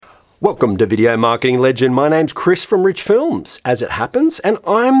Welcome to Video Marketing Legend. My name's Chris from Rich Films, as it happens, and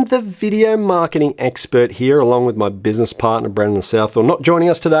I'm the video marketing expert here, along with my business partner, Brendan Southall. Not joining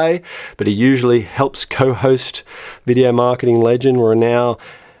us today, but he usually helps co-host Video Marketing Legend. We're now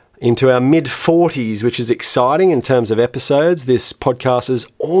into our mid-40s, which is exciting in terms of episodes. This podcast has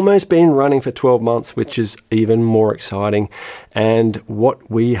almost been running for 12 months, which is even more exciting. And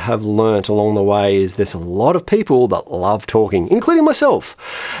what we have learnt along the way is there's a lot of people that love talking, including myself.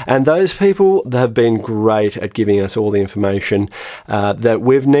 And those people that have been great at giving us all the information that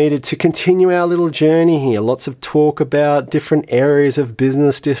we've needed to continue our little journey here. Lots of talk about different areas of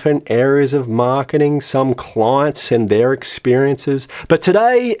business, different areas of marketing, some clients and their experiences. But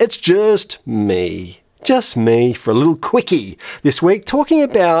today, it's just me for a little quickie this week, talking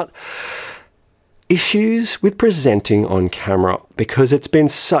about issues with presenting on camera, because it's been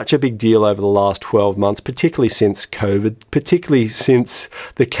such a big deal over the last 12 months, particularly since COVID, particularly since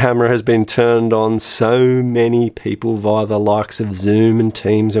the camera has been turned on so many people via the likes of Zoom and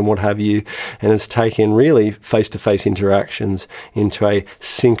Teams and what have you, and has taken really face-to-face interactions into a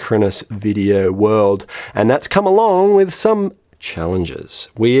synchronous video world. And that's come along with some challenges.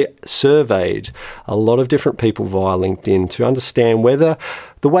 We surveyed a lot of different people via LinkedIn to understand whether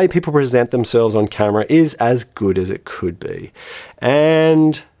the way people present themselves on camera is as good as it could be.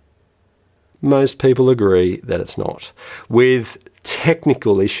 And most people agree that it's not. With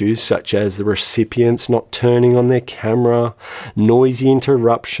technical issues such as the recipients not turning on their camera, noisy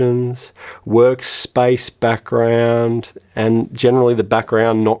interruptions, workspace background, and generally the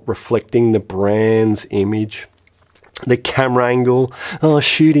background not reflecting the brand's image. The camera angle,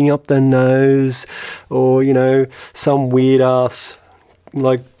 shooting up the nose, or, some weird ass,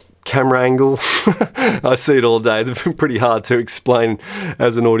 camera angle. I see it all day. It's pretty hard to explain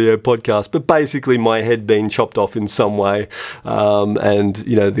as an audio podcast, but basically my head being chopped off in some way, and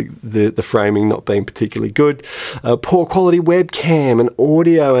the framing not being particularly good. Poor quality webcam and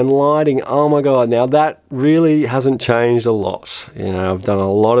audio and lighting. Oh my God! Now that really hasn't changed a lot. I've done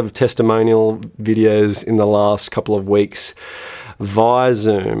a lot of testimonial videos in the last couple of weeks via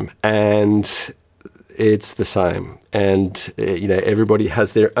Zoom, and it's the same. And, everybody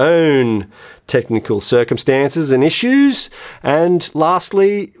has their own technical circumstances and issues. And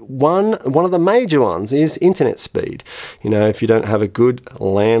lastly, one of the major ones is internet speed. If you don't have a good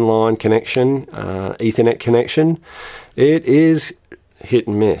landline connection, Ethernet connection, it is hit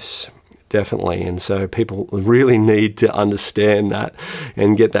and miss. Definitely. And so people really need to understand that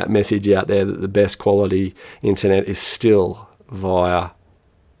and get that message out there that the best quality internet is still via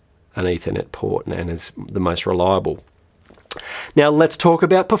an Ethernet port and is the most reliable. Now let's talk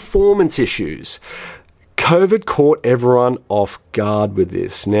about performance issues. COVID caught everyone off guard with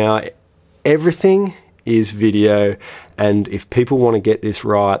this. Now everything is video, and if people want to get this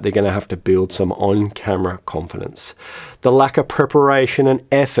right, they're going to have to build some on-camera confidence. The lack of preparation and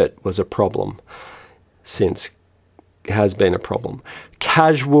effort was a problem, has been a problem.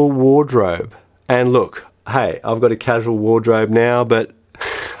 Casual wardrobe. And look, hey, I've got a casual wardrobe now, but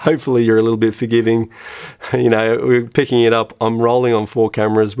hopefully you're a little bit forgiving. We're picking it up. I'm rolling on 4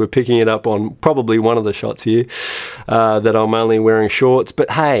 cameras. We're picking it up on probably one of the shots here that I'm only wearing shorts. But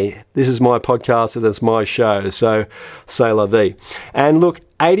hey, this is my podcast, so that's my show. So, c'est la vie. And look,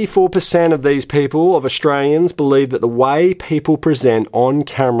 84% of these people, of Australians, believe that the way people present on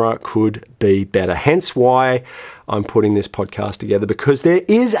camera could be better. Hence why I'm putting this podcast together, because there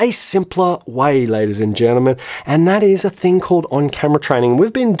is a simpler way, ladies and gentlemen, and that is a thing called on-camera training.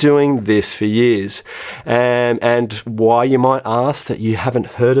 We've been doing this for years. And why, you might ask, that you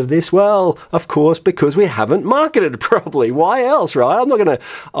haven't heard of this? Well, of course, because we haven't marketed properly. Why else, right? I'm not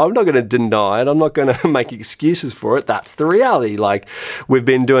going to deny it. I'm not going to make excuses for it. That's the reality. We've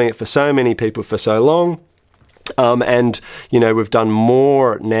been doing it for so many people for so long. And we've done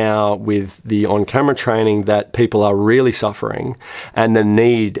more now with the on-camera training that people are really suffering, and the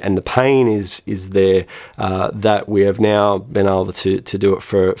need and the pain is there, that we have now been able to do it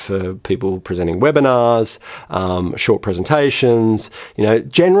for people presenting webinars, short presentations,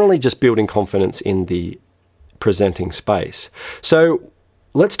 generally just building confidence in the presenting space. So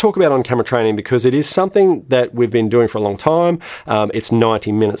let's talk about on-camera training, because it is something that we've been doing for a long time. It's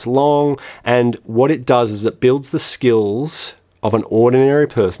 90 minutes long, and what it does is it builds the skills of an ordinary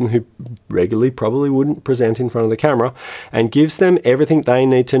person who regularly probably wouldn't present in front of the camera, and gives them everything they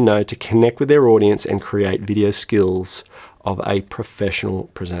need to know to connect with their audience and create video skills of a professional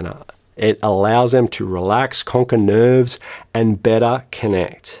presenter. It allows them to relax, conquer nerves, and better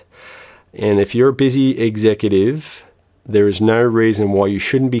connect. And if you're a busy executive, there is no reason why you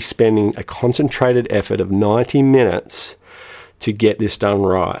shouldn't be spending a concentrated effort of 90 minutes to get this done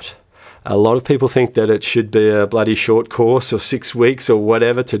right. A lot of people think that it should be a bloody short course or 6 weeks or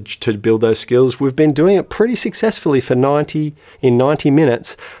whatever to build those skills. We've been doing it pretty successfully in 90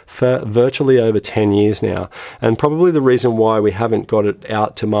 minutes for virtually over 10 years now. And probably the reason why we haven't got it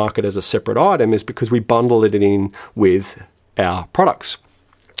out to market as a separate item is because we bundle it in with our products.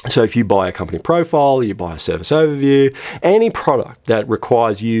 So if you buy a company profile, you buy a service overview, any product that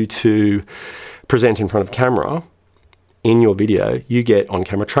requires you to present in front of camera in your video, you get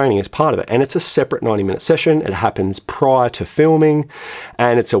on-camera training as part of it. And it's a separate 90-minute session. It happens prior to filming,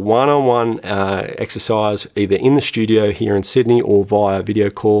 and it's a one-on-one exercise either in the studio here in Sydney or via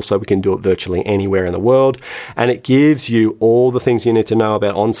video call, so we can do it virtually anywhere in the world. And it gives you all the things you need to know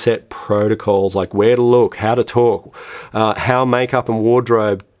about on-set protocols, like where to look, how to talk, how makeup and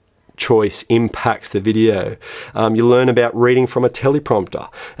wardrobe choice impacts the video. You learn about reading from a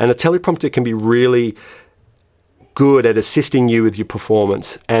teleprompter, and a teleprompter can be really good at assisting you with your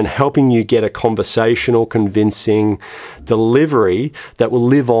performance and helping you get a conversational, convincing delivery that will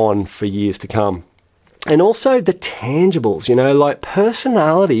live on for years to come. And also the tangibles, like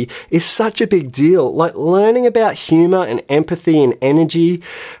personality is such a big deal. Like learning about humor and empathy and energy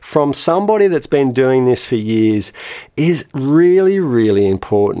from somebody that's been doing this for years is really, really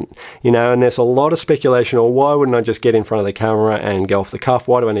important. And there's a lot of speculation, or why wouldn't I just get in front of the camera and go off the cuff?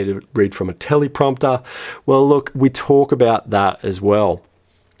 Why do I need to read from a teleprompter? Well, look, we talk about that as well.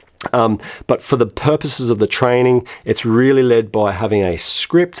 But for the purposes of the training, it's really led by having a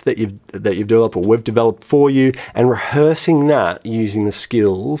script that you've developed, or we've developed for you, and rehearsing that using the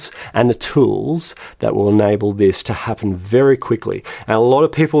skills and the tools that will enable this to happen very quickly. And a lot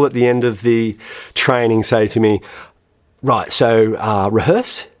of people at the end of the training say to me, right, so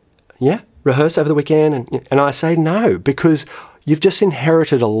rehearse? Yeah, rehearse over the weekend? And I say no, because you've just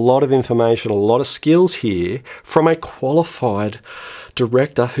inherited a lot of information, a lot of skills here from a qualified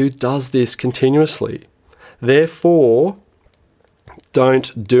director who does this continuously. Therefore,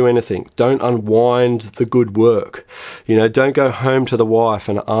 don't do anything. Don't unwind the good work. Don't go home to the wife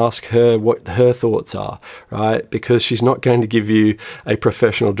and ask her what her thoughts are, right? Because she's not going to give you a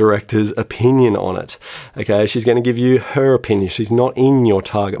professional director's opinion on it, okay? She's going to give you her opinion. She's not in your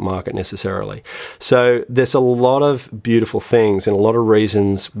target market necessarily. So there's a lot of beautiful things and a lot of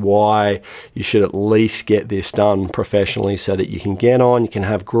reasons why you should at least get this done professionally, so that you can get on, you can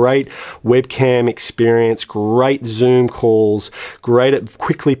have great webcam experience, great Zoom calls, great at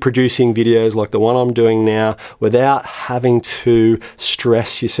quickly producing videos like the one I'm doing now without having to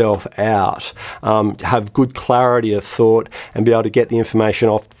stress yourself out. Have good clarity of thought and be able to get the information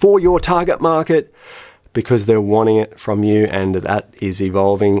off for your target market because they're wanting it from you, and that is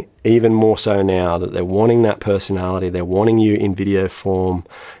evolving even more so now, that they're wanting that personality, they're wanting you in video form.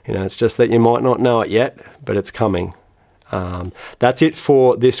 It's just that you might not know it yet, but it's coming. That's it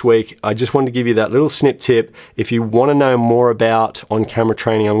for this week. I just wanted to give you that little snip tip. If you want to know more about on-camera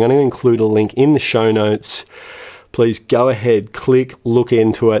training, I'm going to include a link in the show notes. Please go ahead, click, look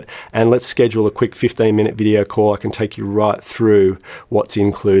into it, and let's schedule a quick 15-minute video call. I can take you right through what's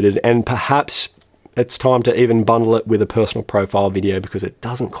included, and perhaps it's time to even bundle it with a personal profile video because it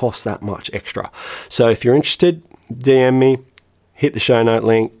doesn't cost that much extra. So if you're interested, DM me, hit the show note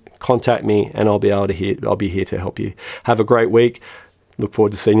link, contact me, and I'll be here to help you. Have a great week. Look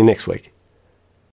forward to seeing you next week.